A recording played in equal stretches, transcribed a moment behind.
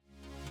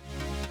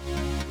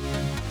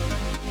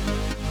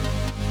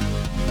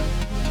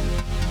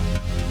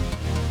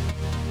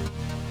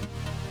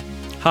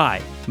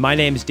Hi, my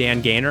name is Dan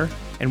Gaynor,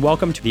 and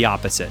welcome to The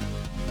Opposite.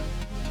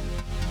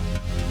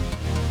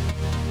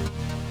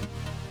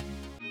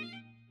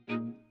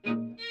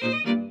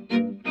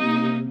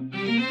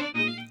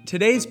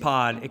 Today's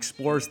pod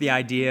explores the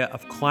idea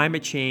of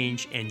climate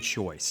change and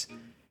choice.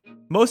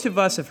 Most of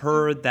us have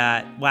heard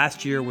that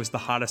last year was the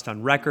hottest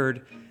on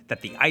record,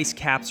 that the ice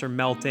caps are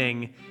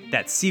melting,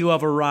 that sea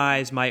level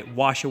rise might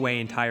wash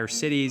away entire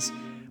cities,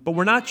 but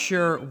we're not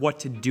sure what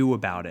to do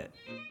about it.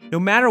 No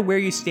matter where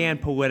you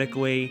stand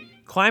politically,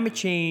 climate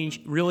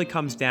change really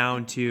comes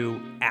down to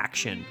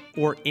action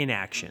or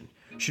inaction.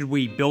 Should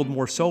we build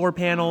more solar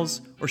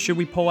panels or should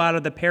we pull out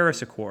of the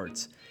Paris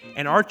Accords?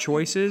 And our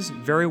choices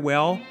very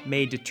well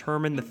may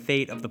determine the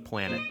fate of the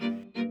planet.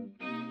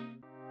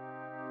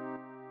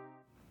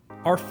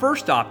 Our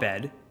first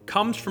op-ed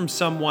comes from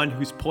someone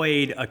who's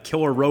played a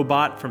killer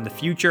robot from the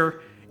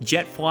future,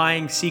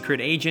 jet-flying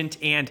secret agent,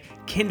 and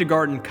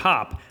kindergarten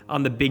cop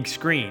on the big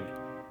screen.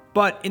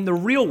 But in the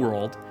real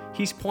world,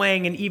 he's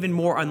playing an even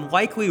more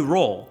unlikely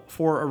role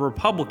for a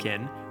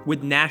Republican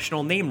with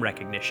national name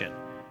recognition,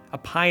 a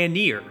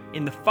pioneer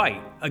in the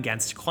fight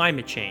against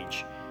climate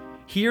change.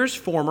 Here's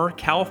former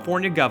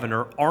California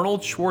Governor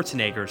Arnold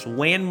Schwarzenegger's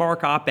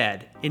landmark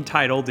op-ed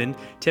entitled, in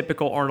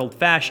typical Arnold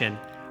fashion,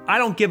 "I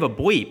don't give a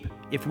bleep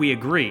if we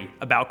agree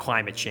about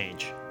climate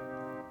change."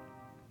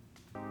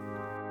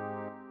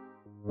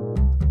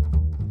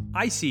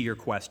 I see your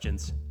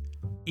questions.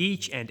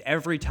 Each and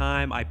every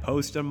time I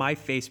post on my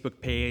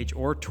Facebook page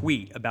or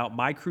tweet about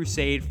my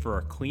crusade for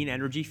a clean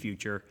energy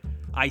future,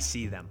 I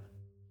see them.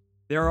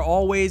 There are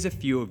always a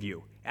few of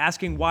you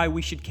asking why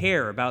we should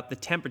care about the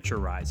temperature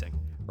rising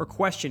or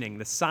questioning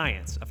the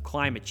science of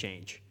climate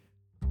change.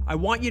 I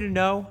want you to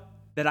know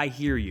that I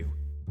hear you.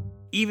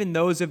 Even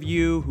those of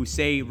you who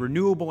say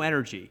renewable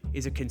energy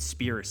is a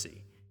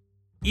conspiracy.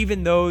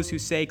 Even those who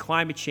say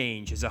climate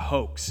change is a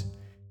hoax.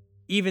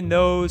 Even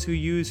those who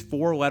use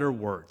four-letter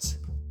words.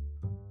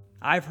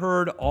 I've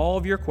heard all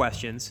of your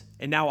questions,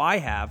 and now I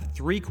have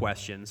 3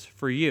 questions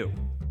for you.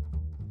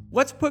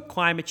 Let's put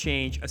climate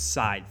change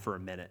aside for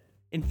a minute.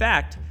 In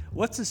fact,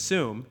 let's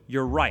assume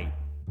you're right.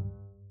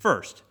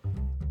 First,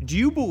 do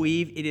you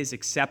believe it is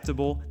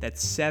acceptable that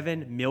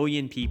 7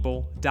 million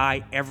people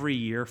die every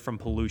year from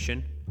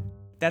pollution?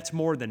 That's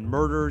more than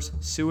murders,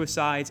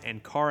 suicides,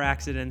 and car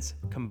accidents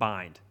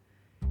combined.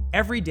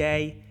 Every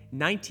day,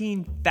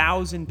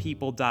 19,000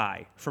 people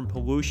die from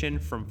pollution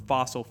from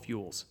fossil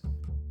fuels.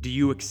 Do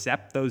you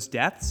accept those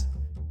deaths?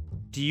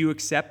 Do you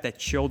accept that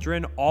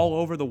children all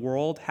over the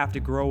world have to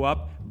grow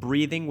up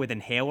breathing with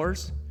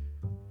inhalers?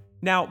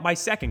 Now, my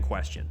second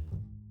question.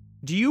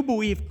 Do you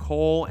believe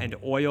coal and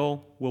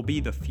oil will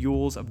be the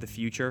fuels of the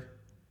future?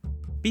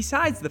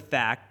 Besides the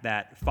fact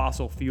that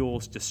fossil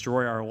fuels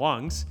destroy our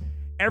lungs,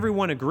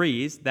 everyone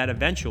agrees that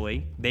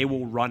eventually they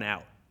will run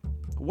out.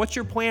 What's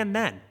your plan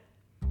then?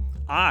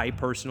 I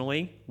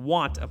personally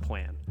want a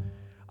plan.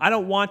 I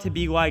don't want to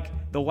be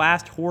like the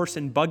last horse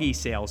and buggy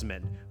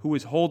salesman who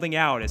was holding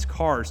out as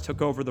cars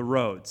took over the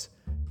roads.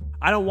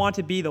 I don't want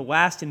to be the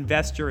last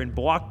investor in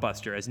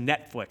Blockbuster as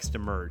Netflix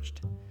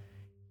emerged.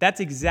 That's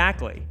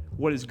exactly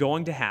what is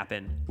going to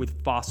happen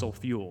with fossil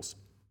fuels.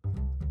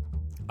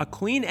 A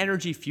clean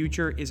energy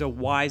future is a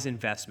wise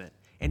investment,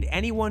 and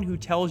anyone who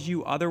tells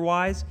you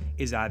otherwise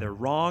is either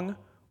wrong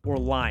or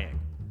lying.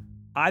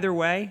 Either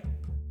way,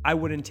 I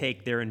wouldn't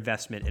take their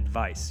investment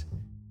advice.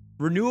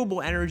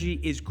 Renewable energy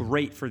is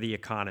great for the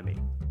economy,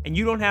 and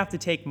you don't have to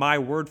take my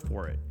word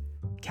for it.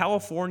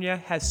 California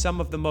has some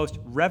of the most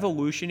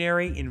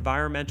revolutionary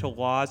environmental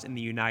laws in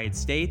the United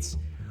States.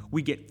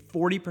 We get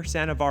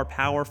 40% of our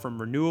power from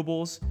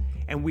renewables,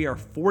 and we are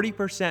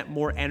 40%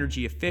 more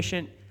energy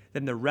efficient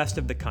than the rest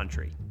of the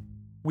country.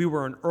 We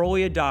were an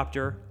early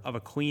adopter of a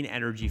clean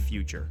energy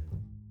future.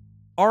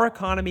 Our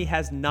economy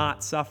has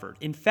not suffered.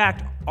 In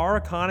fact, our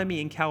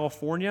economy in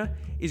California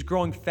is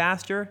growing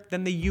faster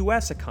than the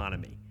US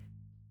economy.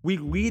 We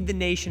lead the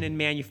nation in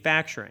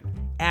manufacturing,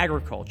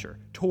 agriculture,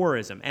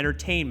 tourism,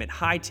 entertainment,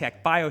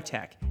 high-tech,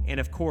 biotech, and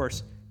of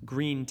course,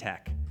 green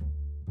tech.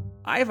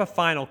 I have a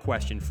final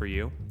question for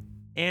you,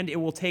 and it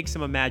will take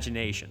some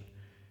imagination.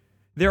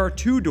 There are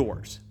 2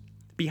 doors.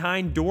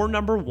 Behind door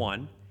number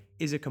 1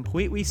 is a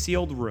completely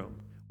sealed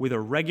room with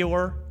a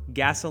regular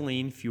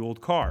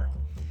gasoline-fueled car.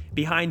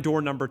 Behind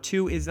door number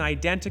 2 is an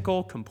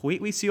identical,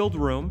 completely sealed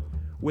room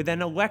with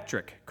an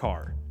electric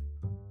car.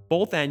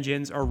 Both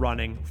engines are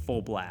running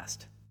full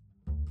blast.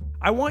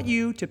 I want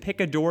you to pick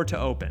a door to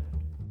open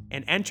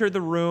and enter the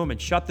room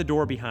and shut the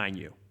door behind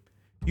you.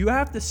 You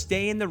have to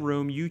stay in the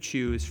room you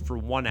choose for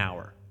 1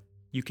 hour.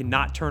 You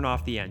cannot turn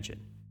off the engine.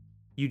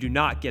 You do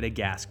not get a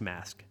gas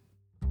mask.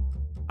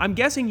 I'm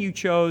guessing you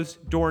chose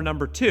door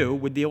number 2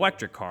 with the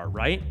electric car,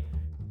 right?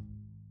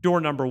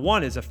 Door number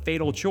 1 is a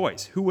fatal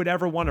choice. Who would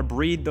ever want to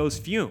breathe those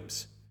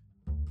fumes?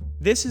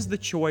 This is the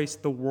choice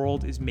the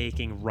world is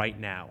making right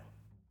now.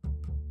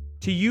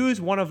 To use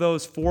one of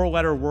those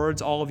 4-letter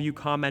words all of you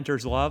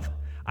commenters love,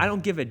 I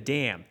don't give a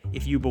damn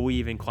if you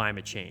believe in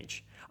climate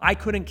change. I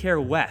couldn't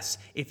care less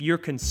if you're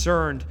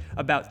concerned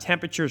about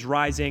temperatures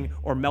rising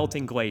or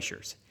melting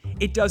glaciers.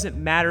 It doesn't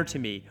matter to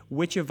me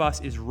which of us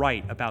is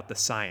right about the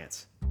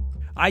science.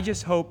 I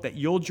just hope that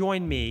you'll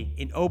join me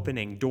in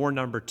opening door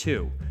number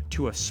 2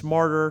 to a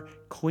smarter,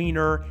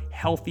 cleaner,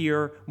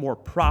 healthier, more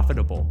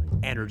profitable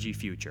energy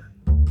future.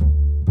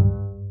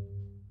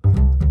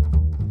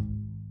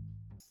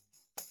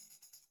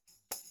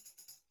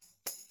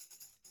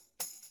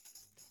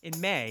 In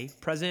May,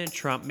 President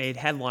Trump made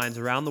headlines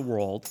around the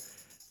world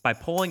by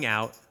pulling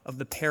out of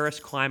the Paris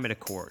Climate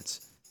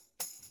Accords.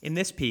 In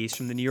this piece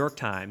from the New York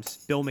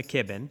Times, Bill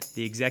McKibben,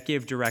 the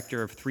executive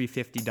director of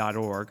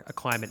 350.org, a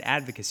climate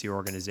advocacy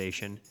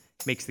organization,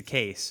 makes the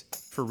case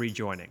for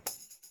rejoining.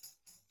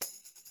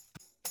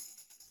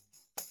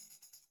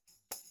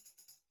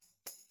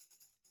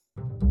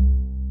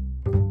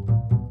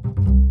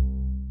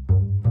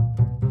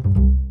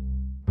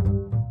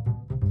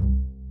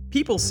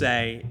 People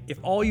say if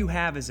all you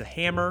have is a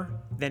hammer,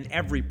 then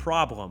every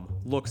problem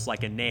looks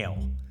like a nail.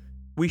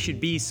 We should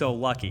be so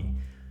lucky.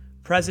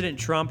 President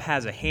Trump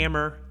has a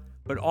hammer,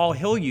 but all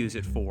he'll use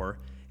it for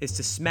is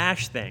to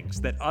smash things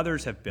that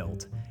others have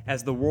built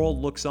as the world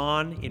looks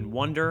on in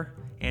wonder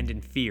and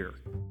in fear.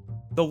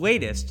 The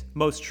latest,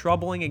 most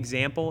troubling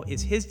example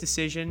is his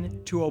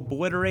decision to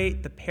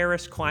obliterate the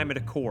Paris Climate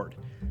Accord.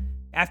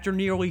 After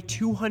nearly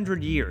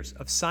 200 years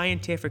of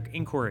scientific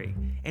inquiry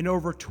and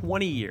over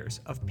 20 years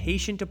of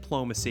patient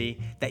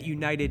diplomacy that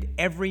united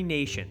every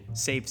nation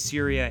save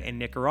Syria and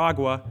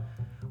Nicaragua,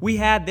 we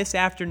had this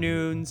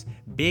afternoon's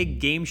big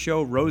game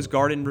show Rose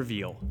Garden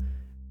reveal.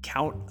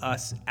 Count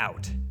us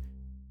out.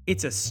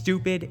 It's a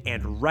stupid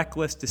and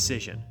reckless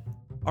decision,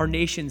 our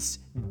nation's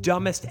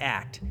dumbest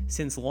act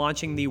since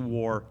launching the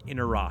war in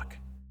Iraq.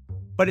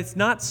 But it's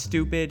not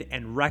stupid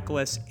and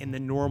reckless in the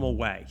normal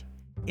way.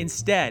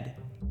 Instead,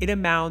 it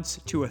amounts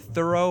to a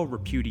thorough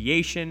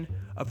repudiation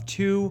of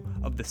two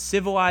of the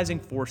civilizing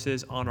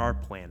forces on our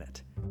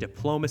planet,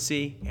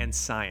 diplomacy and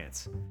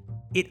science.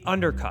 It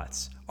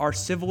undercuts our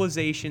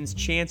civilization's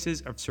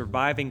chances of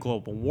surviving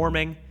global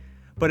warming,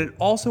 but it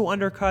also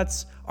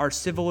undercuts our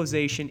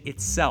civilization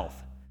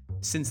itself,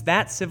 since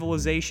that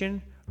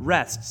civilization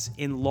rests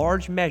in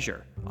large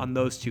measure on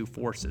those two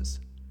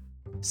forces.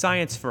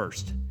 Science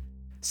first.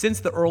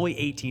 Since the early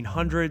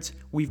 1800s,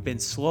 we've been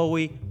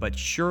slowly but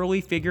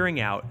surely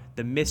figuring out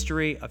the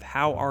mystery of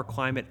how our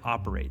climate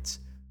operates,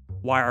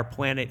 why our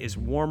planet is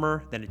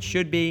warmer than it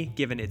should be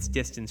given its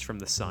distance from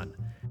the sun.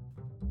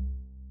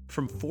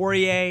 From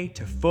Fourier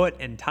to Foote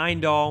and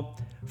Tyndall,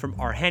 from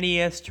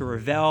Arrhenius to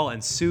Revel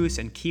and Suess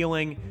and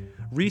Keeling,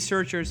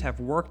 researchers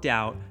have worked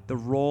out the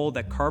role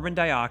that carbon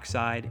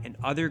dioxide and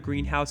other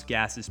greenhouse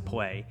gases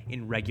play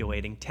in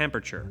regulating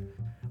temperature.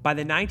 By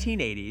the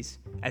 1980s,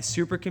 as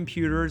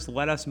supercomputers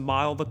let us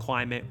model the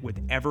climate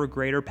with ever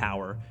greater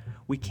power,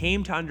 we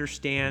came to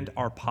understand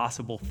our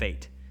possible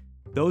fate.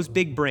 Those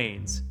big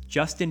brains,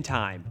 just in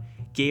time,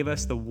 gave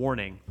us the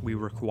warning we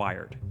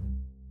required.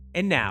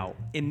 And now,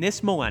 in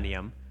this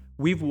millennium,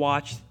 we've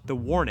watched the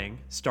warning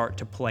start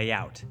to play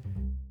out.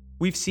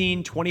 We've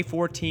seen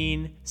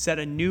 2014 set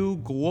a new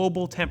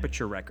global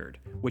temperature record,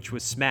 which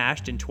was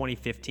smashed in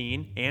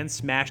 2015 and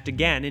smashed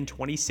again in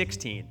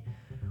 2016.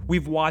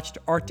 We've watched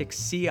Arctic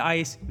sea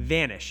ice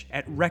vanish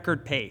at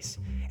record pace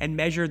and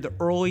measured the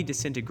early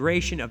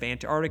disintegration of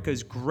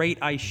Antarctica's great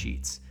ice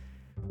sheets.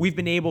 We've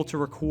been able to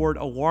record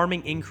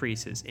alarming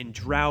increases in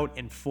drought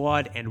and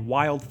flood and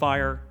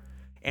wildfire,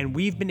 and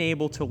we've been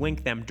able to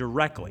link them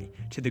directly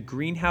to the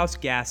greenhouse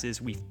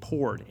gases we've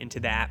poured into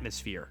the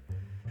atmosphere.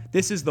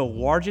 This is the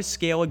largest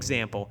scale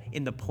example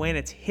in the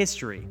planet's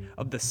history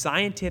of the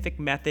scientific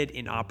method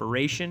in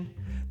operation,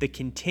 the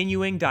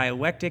continuing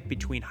dialectic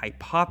between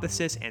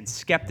hypothesis and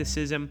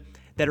skepticism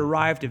that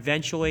arrived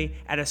eventually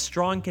at a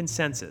strong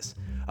consensus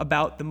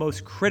about the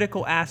most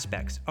critical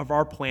aspects of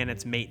our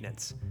planet's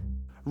maintenance.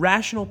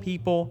 Rational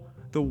people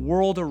the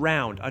world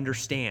around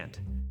understand.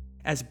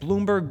 As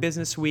Bloomberg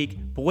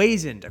Businessweek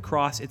blazoned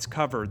across its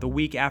cover the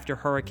week after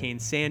Hurricane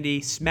Sandy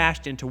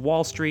smashed into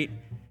Wall Street,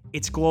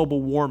 it's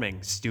global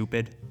warming,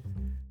 stupid.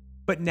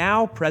 But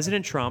now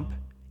President Trump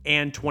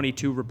and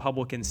 22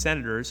 Republican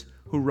senators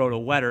who wrote a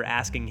letter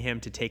asking him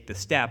to take the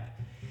step,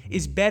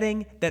 is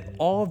betting that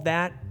all of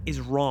that is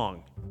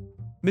wrong.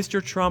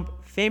 Mr. Trump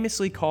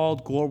famously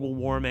called global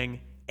warming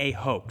a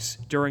hoax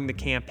during the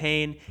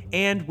campaign,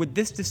 and with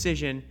this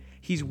decision,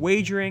 he's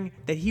wagering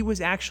that he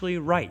was actually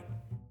right.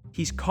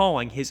 He's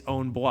calling his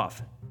own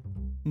bluff.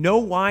 No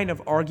line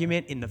of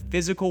argument in the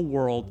physical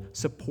world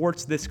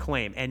supports this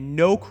claim, and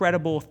no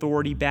credible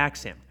authority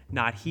backs him,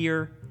 not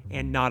here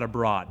and not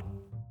abroad.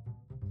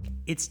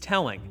 It's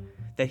telling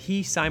that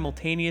he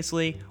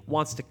simultaneously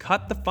wants to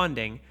cut the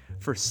funding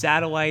for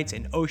satellites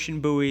and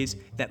ocean buoys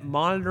that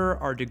monitor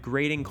our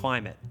degrading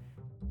climate.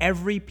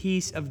 Every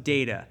piece of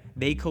data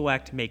they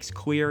collect makes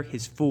clear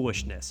his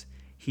foolishness.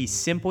 He's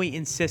simply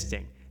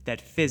insisting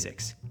that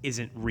physics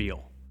isn't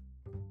real.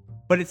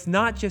 But it's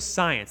not just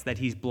science that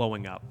he's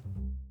blowing up.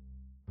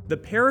 The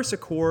Paris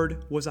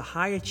Accord was a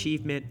high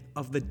achievement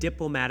of the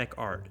diplomatic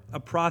art, a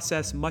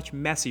process much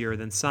messier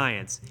than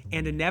science,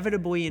 and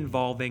inevitably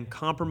involving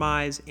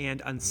compromise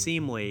and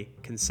unseemly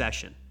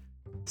concession.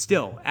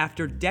 Still,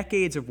 after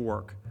decades of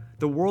work,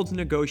 the world's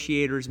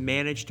negotiators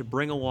managed to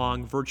bring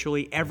along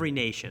virtually every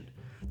nation: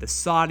 the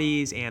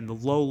Saudis and the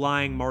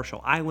low-lying Marshall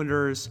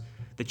Islanders,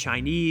 the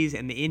Chinese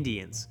and the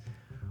Indians.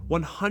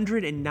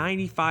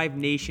 195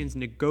 nations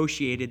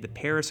negotiated the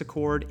Paris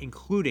Accord,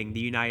 including the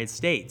United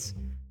States.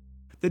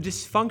 The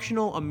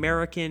dysfunctional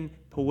American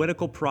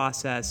political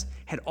process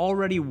had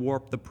already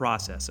warped the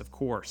process, of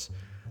course.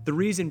 The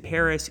reason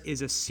Paris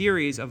is a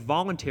series of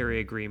voluntary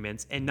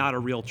agreements and not a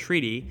real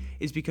treaty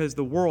is because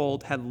the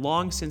world had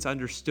long since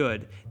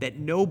understood that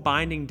no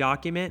binding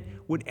document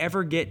would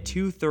ever get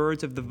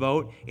 2/3 of the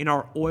vote in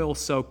our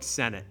oil-soaked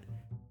Senate.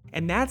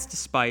 And that's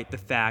despite the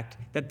fact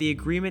that the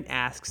agreement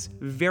asks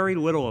very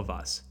little of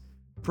us.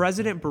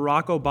 President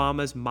Barack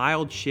Obama's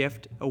mild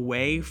shift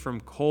away from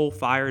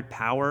coal-fired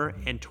power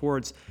and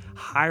towards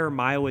higher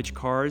mileage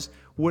cars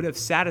would have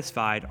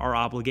satisfied our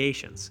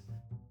obligations.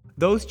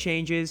 Those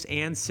changes,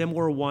 and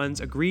similar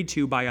ones agreed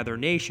to by other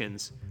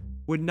nations,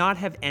 would not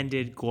have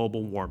ended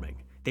global warming.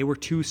 They were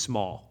too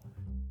small.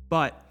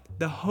 But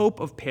the hope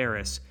of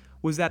Paris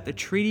was that the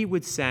treaty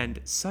would send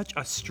such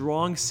a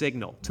strong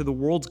signal to the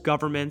world's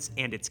governments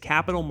and its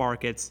capital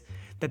markets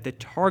that the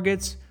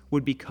targets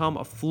would become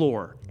a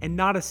floor and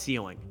not a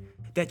ceiling,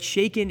 that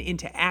shaken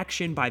into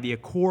action by the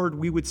accord,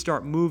 we would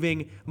start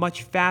moving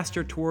much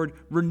faster toward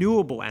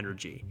renewable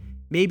energy,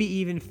 maybe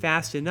even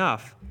fast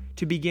enough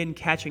to begin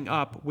catching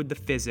up with the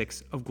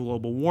physics of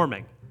global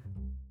warming.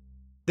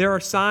 There are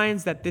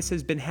signs that this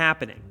has been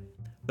happening.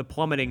 The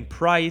plummeting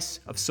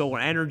price of solar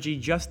energy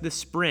just this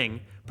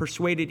spring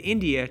persuaded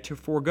India to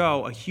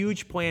forego a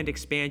huge planned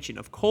expansion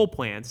of coal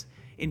plants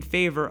in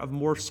favor of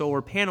more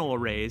solar panel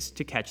arrays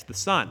to catch the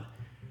sun.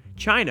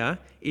 China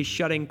is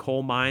shutting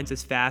coal mines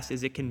as fast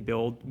as it can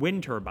build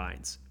wind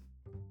turbines.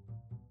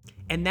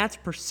 And that's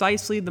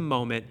precisely the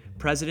moment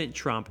President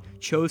Trump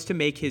chose to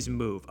make his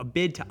move, a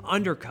bid to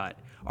undercut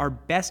our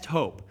best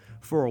hope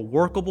for a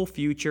workable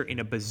future in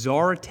a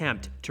bizarre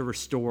attempt to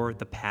restore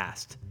the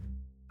past.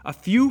 A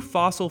few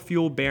fossil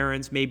fuel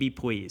barons may be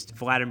pleased,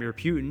 Vladimir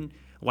Putin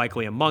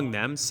likely among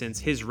them, since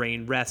his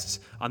reign rests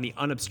on the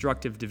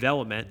unobstructed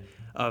development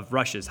of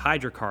Russia's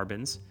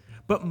hydrocarbons,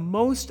 but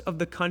most of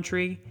the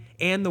country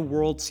and the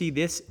world see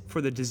this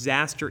for the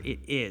disaster it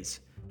is.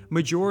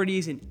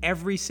 Majorities in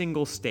every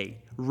single state,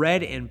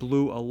 red and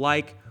blue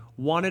alike,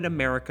 wanted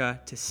America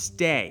to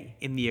stay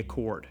in the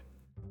accord.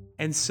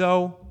 And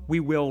so we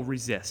will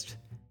resist.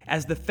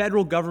 As the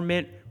federal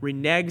government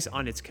reneges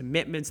on its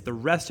commitments, the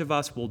rest of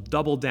us will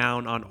double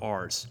down on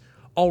ours.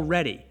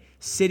 Already,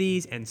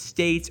 cities and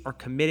states are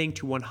committing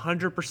to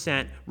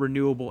 100%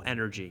 renewable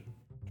energy.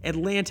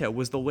 Atlanta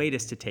was the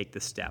latest to take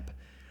this step.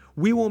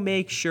 We will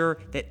make sure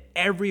that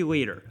every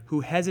leader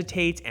who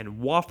hesitates and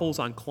waffles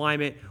on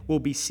climate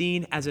will be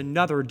seen as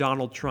another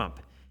Donald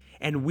Trump.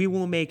 And we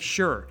will make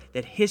sure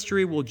that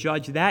history will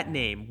judge that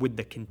name with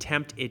the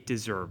contempt it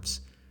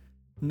deserves.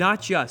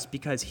 Not just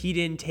because he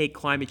didn't take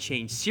climate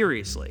change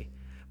seriously,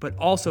 but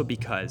also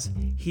because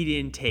he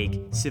didn't take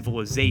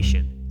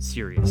civilization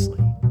seriously.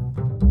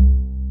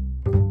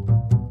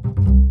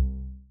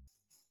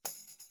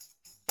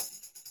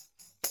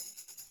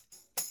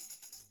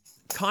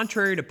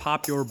 Contrary to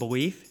popular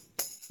belief,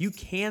 you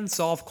can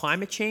solve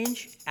climate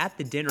change at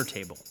the dinner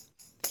table.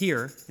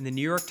 Here, in the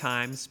New York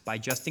Times by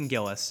Justin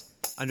Gillis,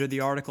 under the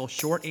article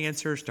Short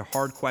Answers to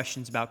Hard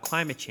Questions About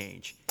Climate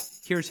Change,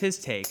 here's his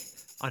take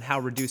on how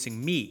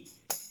reducing meat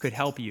could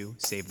help you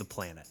save the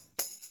planet.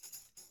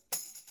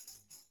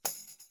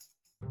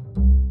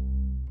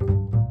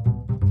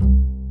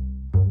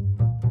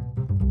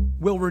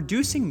 Will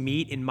reducing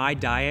meat in my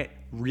diet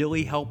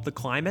really help the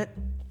climate?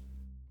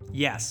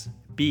 Yes,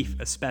 beef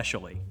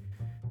especially.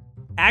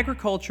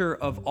 Agriculture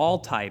of all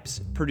types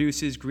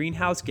produces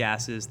greenhouse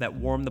gases that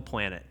warm the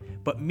planet,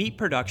 but meat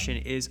production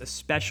is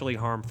especially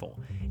harmful,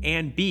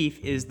 and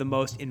beef is the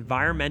most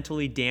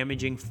environmentally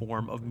damaging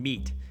form of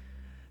meat.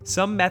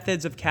 Some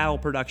methods of cattle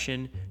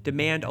production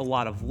demand a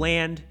lot of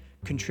land,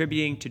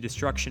 contributing to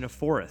destruction of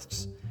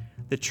forests.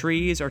 The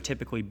trees are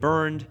typically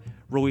burned,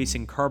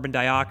 releasing carbon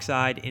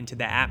dioxide into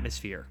the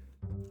atmosphere.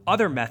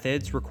 Other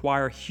methods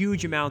require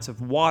huge amounts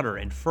of water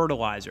and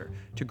fertilizer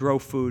to grow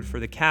food for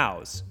the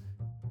cows.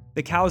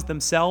 The cows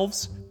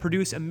themselves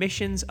produce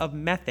emissions of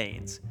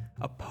methanes,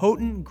 a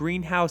potent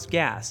greenhouse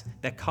gas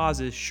that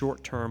causes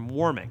short-term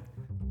warming.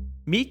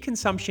 Meat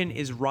consumption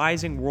is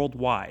rising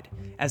worldwide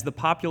as the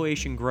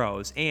population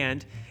grows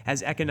and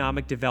as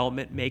economic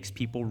development makes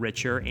people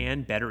richer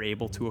and better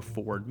able to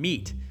afford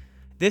meat.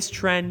 This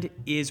trend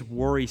is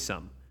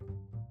worrisome.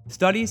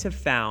 Studies have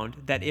found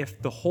that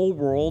if the whole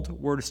world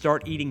were to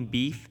start eating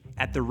beef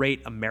at the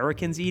rate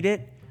Americans eat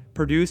it,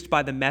 produced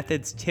by the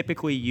methods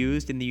typically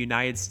used in the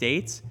United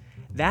States,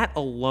 that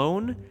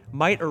alone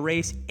might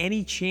erase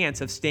any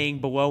chance of staying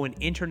below an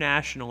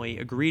internationally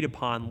agreed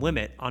upon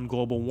limit on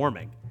global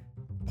warming.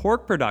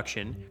 Pork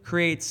production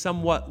creates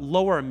somewhat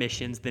lower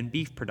emissions than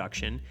beef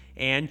production,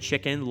 and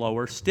chicken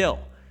lower still.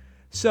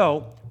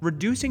 So,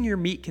 reducing your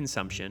meat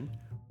consumption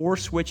or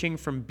switching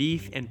from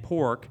beef and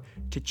pork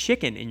to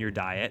chicken in your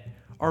diet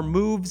are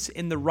moves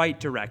in the right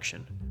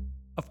direction.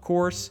 Of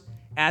course,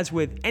 as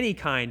with any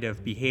kind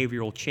of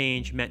behavioral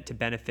change meant to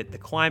benefit the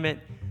climate,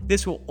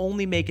 this will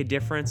only make a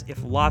difference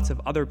if lots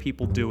of other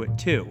people do it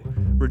too,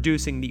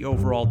 reducing the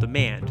overall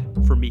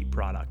demand for meat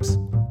products.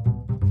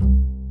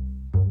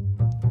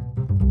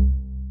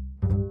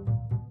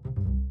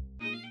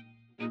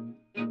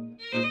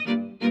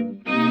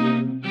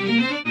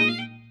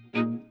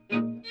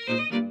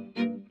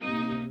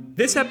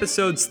 This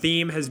episode's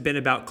theme has been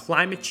about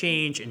climate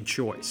change and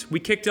choice.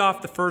 We kicked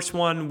off the first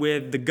one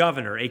with the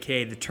governor,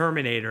 aka the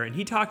Terminator, and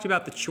he talked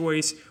about the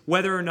choice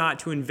whether or not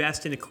to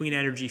invest in a clean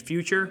energy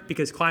future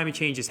because climate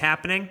change is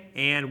happening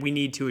and we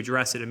need to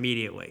address it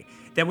immediately.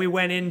 Then we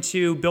went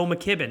into Bill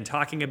McKibben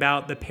talking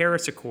about the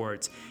Paris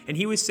Accords, and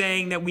he was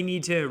saying that we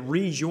need to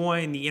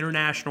rejoin the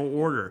international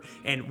order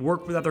and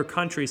work with other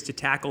countries to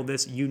tackle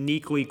this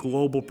uniquely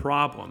global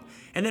problem.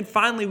 And then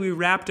finally, we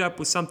wrapped up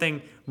with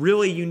something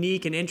really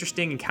unique and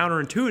interesting and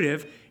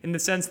counterintuitive in the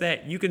sense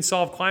that you can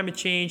solve climate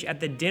change at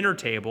the dinner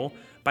table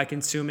by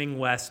consuming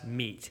less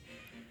meat.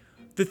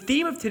 The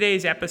theme of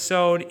today's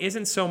episode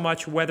isn't so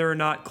much whether or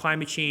not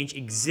climate change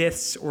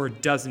exists or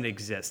doesn't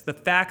exist. The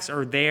facts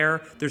are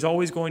there. There's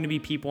always going to be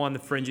people on the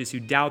fringes who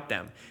doubt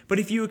them. But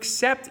if you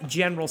accept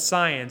general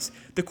science,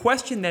 the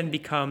question then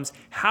becomes,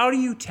 how do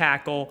you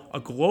tackle a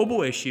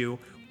global issue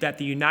that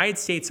the United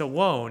States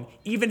alone,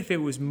 even if it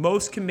was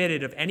most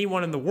committed of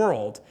anyone in the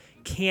world,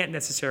 can't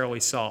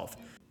necessarily solve?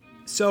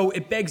 So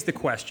it begs the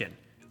question,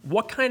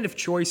 what kind of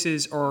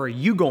choices are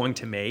you going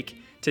to make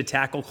to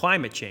tackle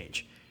climate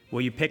change? Will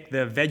you pick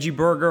the veggie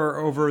burger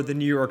over the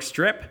New York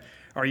Strip?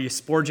 Are you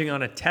splurging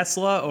on a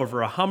Tesla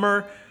over a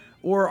Hummer?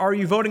 Or are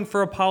you voting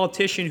for a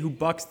politician who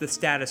bucks the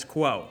status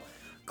quo?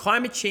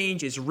 Climate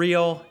change is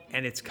real,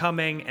 and it's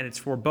coming, and it's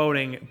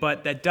foreboding,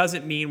 but that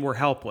doesn't mean we're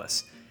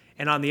helpless.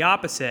 And on the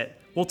opposite,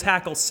 we'll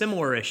tackle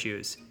similar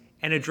issues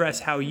and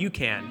address how you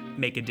can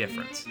make a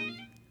difference.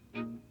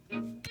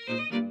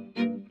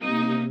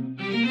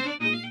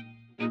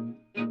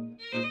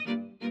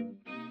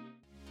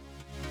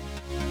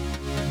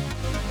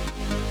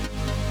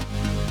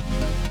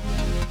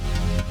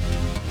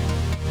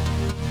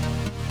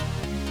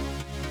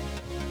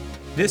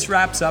 This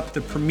wraps up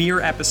the premiere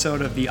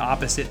episode of The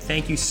Opposite.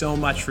 Thank you so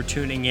much for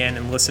tuning in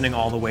and listening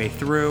all the way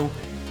through.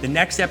 The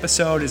next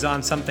episode is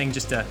on something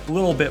just a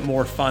little bit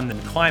more fun than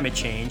climate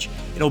change.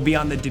 It'll be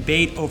on the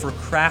debate over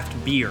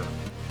craft beer.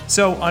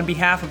 So on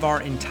behalf of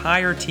our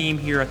entire team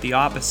here at The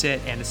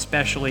Opposite, and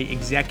especially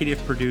executive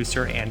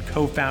producer and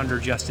co-founder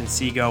Justin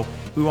Seago,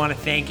 we want to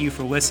thank you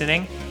for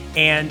listening,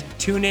 and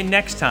tune in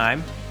next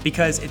time,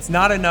 because it's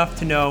not enough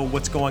to know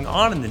what's going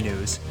on in the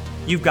news.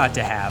 You've got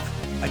to have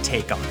a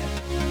take on it.